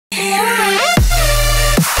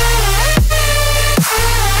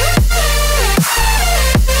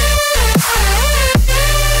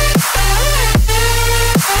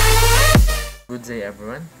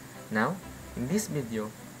Now, in this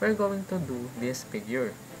video, we're going to do this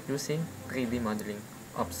figure using 3D modeling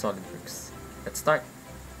of Solidworks. Let's start.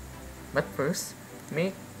 But first,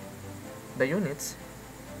 make the units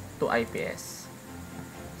to IPS.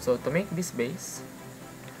 So to make this base,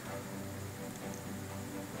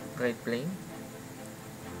 right plane,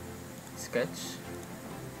 sketch,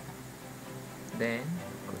 then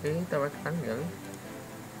create a rectangle,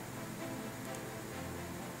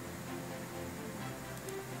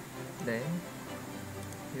 then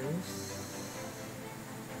use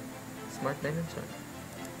smart dimension.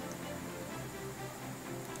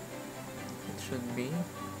 It should be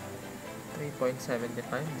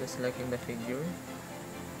 3.75, just like in the figure.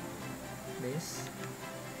 This,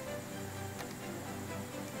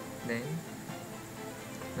 then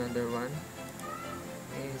another one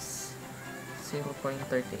is 0.38.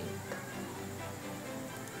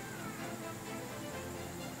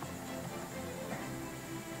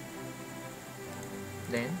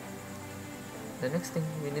 Then the next thing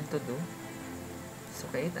we need to do is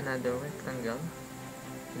create another rectangle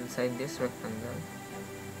inside this rectangle.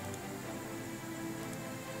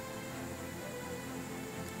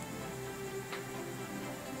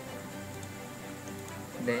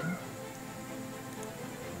 Then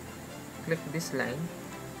click this line,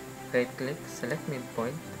 right click, select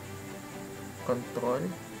midpoint, control,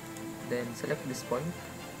 then select this point,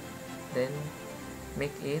 then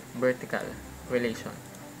make it vertical relation.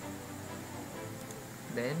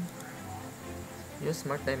 Then use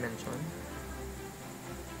smart dimension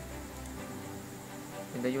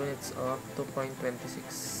in the units of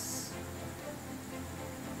 2.26.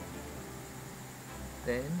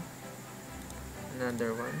 Then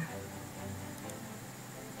another one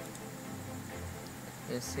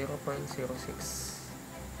is 0.06.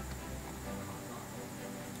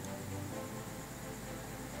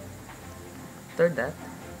 After that,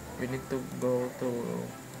 we need to go to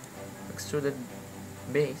extruded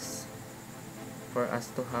base for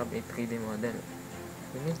us to have a 3D model.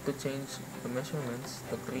 We need to change the measurements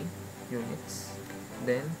to 3 units,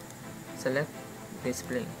 then select this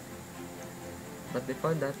plane. But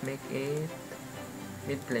before that, make it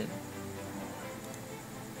mid plane.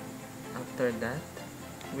 After that,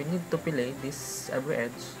 we need to fillet this every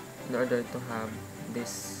edge in order to have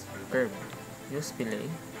this curve. Use fillet,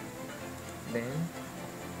 then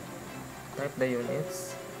type the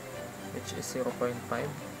units, which is 0.5,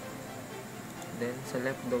 then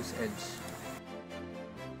select those edges.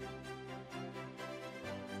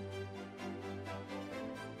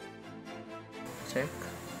 Check.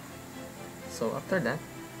 So after that,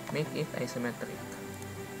 make it isometric.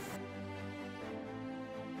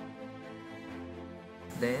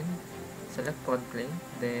 Then select front plane,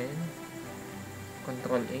 then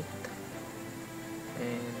Ctrl 8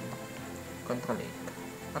 and Ctrl 8.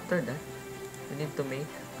 After that, we need to make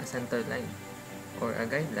a center line or a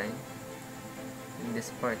guideline in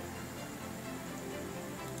this part.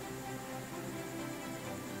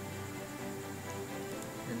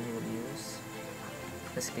 And you will use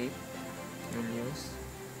escape, you will use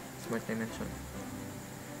smart dimension.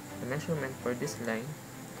 The measurement for this line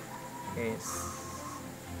is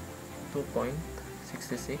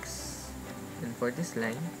 2.66 and for this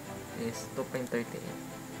line is 2.38.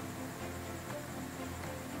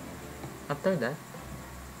 After that,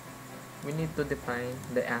 we need to define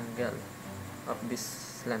the angle of this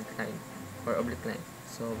slant line or oblique line.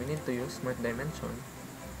 So we need to use smart dimension,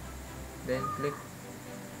 then click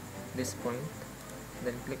this point,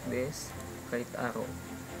 then click this right arrow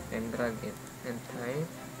and drag it and type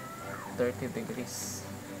 30 degrees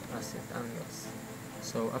as it angles.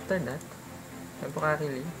 So after that,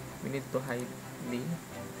 temporarily, we need to hide the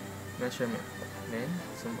measurement. Then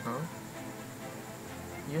zoom out,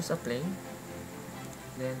 use a plane,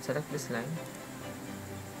 then select this line,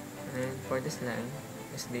 and for this line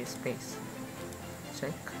is the space.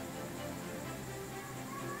 Check.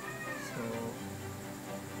 So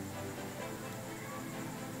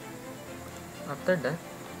after that,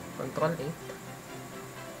 Ctrl 8,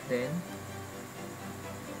 then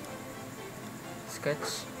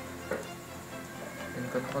sketch and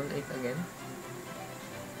Ctrl 8 again.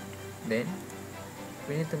 Then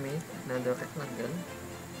we need to make another rectangle.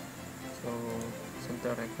 So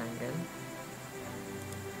center rectangle,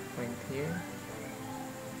 point here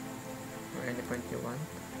or any point you want.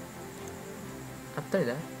 After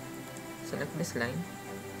that, select this line,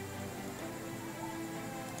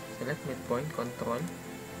 select midpoint, control,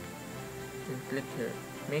 and click here.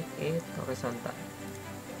 Make it horizontal.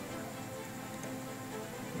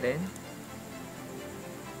 Then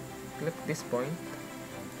click this point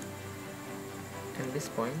and this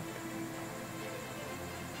point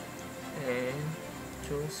and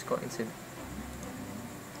choose coincident.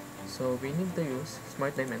 So we need to use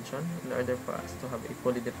smart dimension in order for us to have a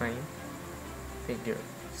fully defined figure.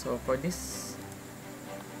 So for this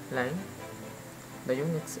line, the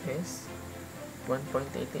units is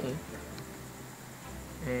 1.88,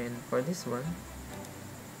 and for this one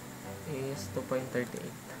is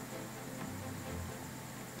 2.38.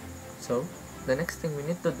 So the next thing we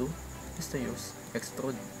need to do is to use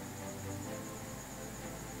extrude.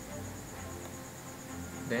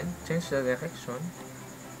 Then change the direction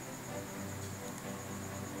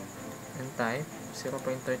and type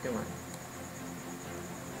 0.31.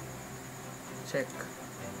 Check.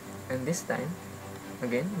 And this time,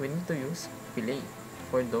 again, we need to use fillet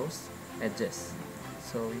for those edges.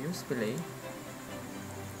 So use fillet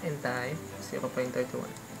and type 0.31.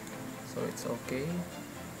 So it's okay.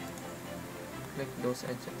 Click those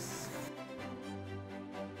edges.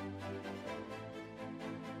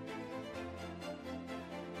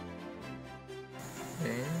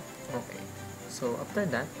 Then, okay. So after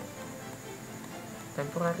that,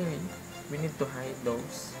 temporarily, we need to hide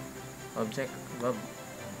those objects above.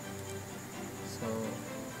 So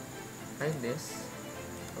hide this,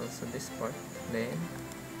 also this part, then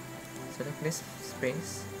select this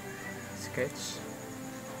space, sketch,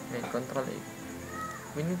 and Ctrl A.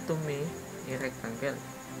 We need to make a rectangle.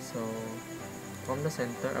 So from the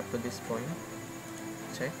center up to this point,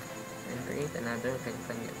 check and create another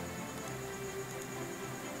rectangle.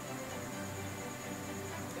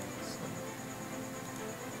 So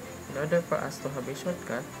in order for us to have a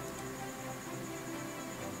shortcut,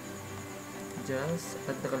 just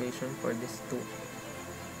add the relation for these two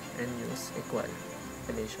and use equal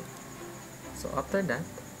relation. So after that,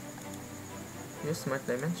 use smart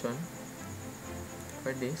dimension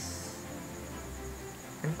for this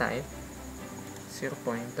and type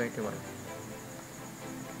 0.31.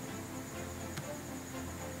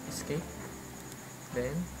 Escape.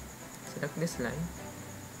 Then select this line,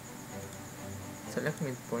 select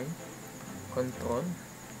midpoint, control,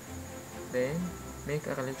 then make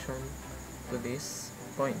a relation to this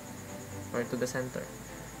point or to the center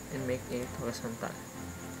and make it horizontal.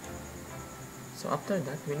 So after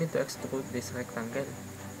that, we need to extrude this rectangle.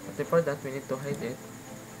 But before that, we need to hide it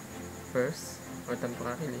first or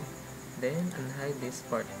temporarily, then unhide this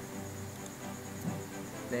part.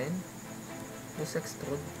 Then use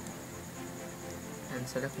extrude and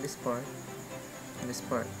select this part,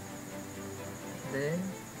 then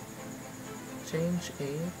change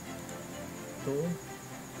it to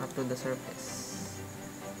up to the surface,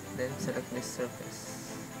 then select this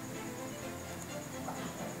surface,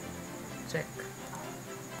 check.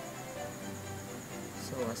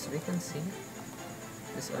 So as we can see,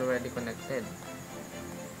 it's already connected.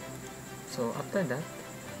 So after that,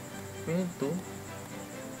 we need to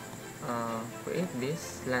create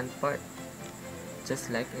this land part just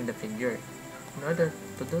like in the figure. In order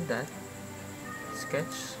to do that,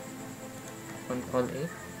 sketch, Ctrl 8,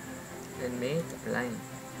 and make a line.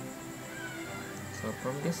 So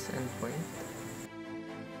from this endpoint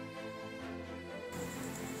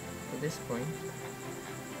to this point,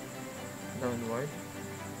 downward,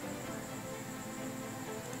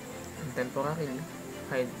 and temporarily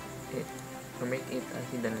hide it to make it a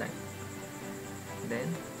hidden line.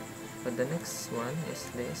 Then for the next one is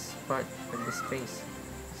this part of the space.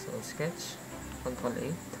 So sketch, Ctrl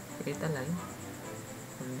 8, create a line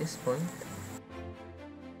from this point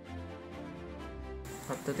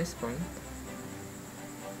up to this point,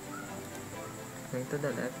 going to the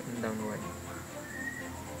left and downward.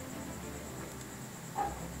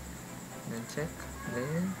 Then check,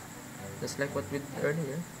 then just like what we did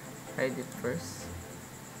earlier, hide it first,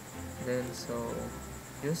 then so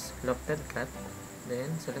use lofted cut,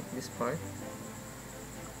 then select this part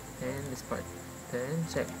and this part, then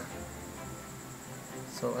check.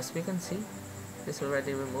 So as we can see, it's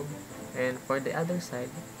already removed. And for the other side,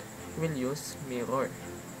 we'll use mirror,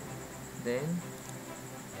 then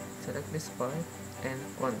select this part and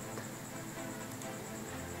front.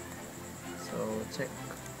 So check,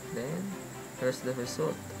 then here's the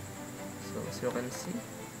result. So as you can see,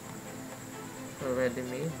 already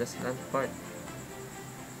made the slant part.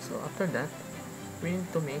 So after that, we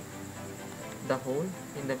need to make the hole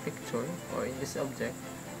in the picture or in this object,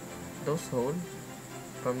 those hole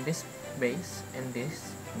from this base and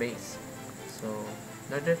this base. So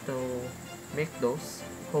in order to make those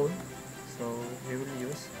hole, so we will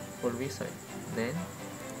use full wizard. Then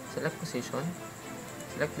select position,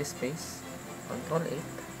 select this space, Ctrl 8,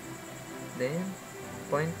 then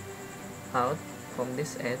point out from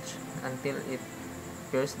this edge until it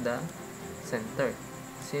pierces the center,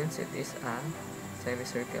 since it is a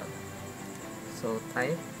semicircle. So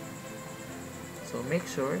type, so make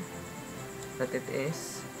sure that it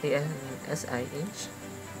is ANSI inch,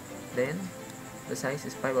 then the size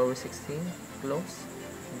is 5/16, close,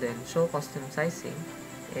 then show custom sizing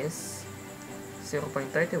is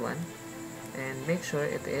 0.31, and make sure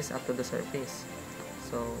it is up to the surface.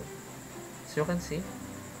 So as you can see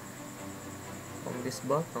from this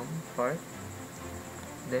bottom part,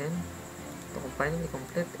 then to finally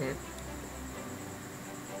complete it,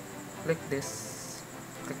 click this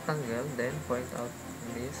rectangle, then point out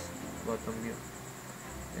this bottom view,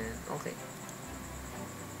 and okay.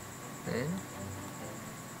 Then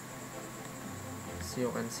as you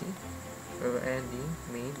can see, we already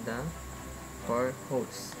made the 4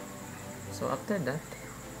 holes. So after that,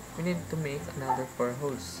 we need to make another 4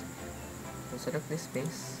 holes. So select this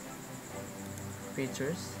space,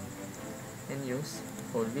 features, and use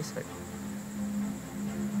hole wizard.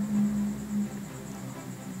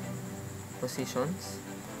 Positions,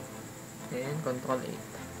 and Control 8.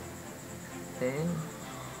 Then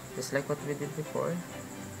just like what we did before,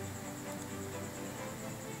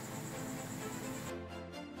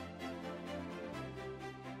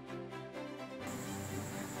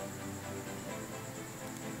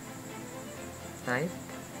 type,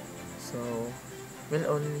 so we'll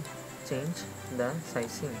only change the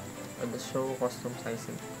sizing or the show custom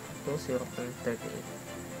sizing to 0.38,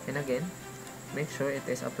 and again make sure it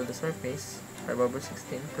is up to the surface,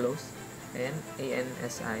 5/16, close, and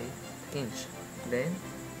ANSI inch. Then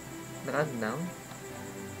drag down,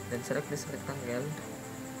 then select this rectangle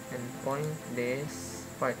and point this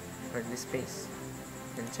part or this space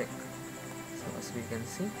and check. So as we can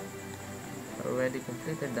see, we already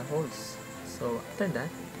completed the holes. So after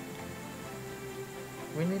that,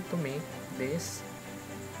 we need to make this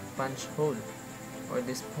punch hole or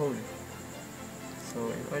this hole.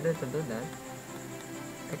 So in order to do that,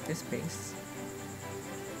 click this space,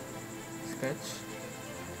 sketch,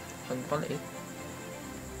 Control 8,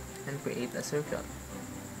 and create a circle.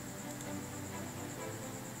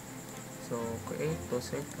 So create 2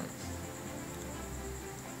 circles.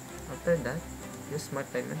 After that, use Smart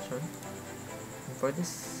Dimension. And for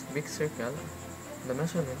this big circle, the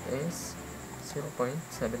measurement is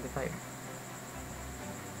 0.75.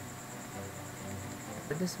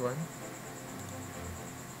 For this one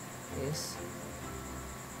is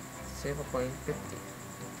 0.50.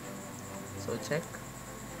 So check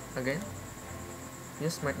again,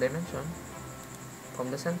 use Smart Dimension from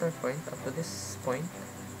the center point up to this point.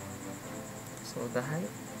 So the height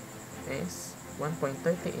is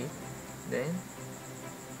 1.38, then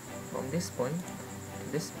from this point to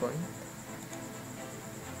this point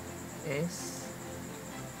is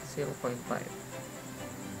 0.5.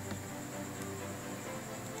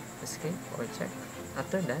 Escape or check.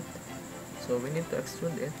 After that, so we need to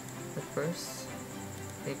extrude it, but first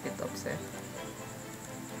make it offset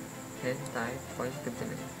and type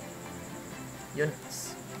 0.59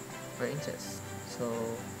 units or inches. So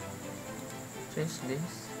change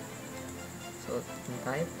this, so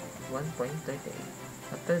type 1.38.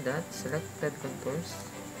 After that, selected contours,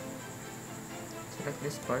 select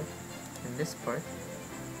this part and this part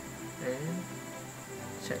and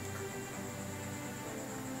check.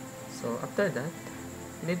 So after that,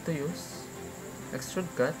 you need to use extrude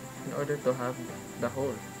cut in order to have the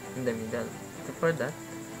hole in the middle. For that,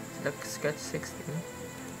 select sketch 16,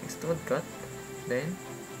 extrude cut, then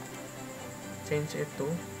change it to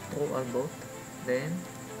true or both, then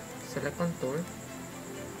select contour,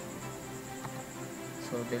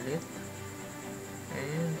 so delete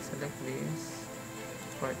and select this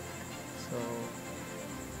part. So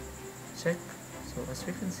check. So as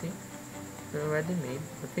we can see, we already made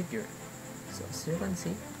the figure. So as you can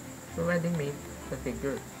see, we already made the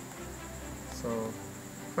figure. So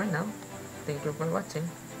for now, thank you for watching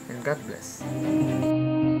and God bless.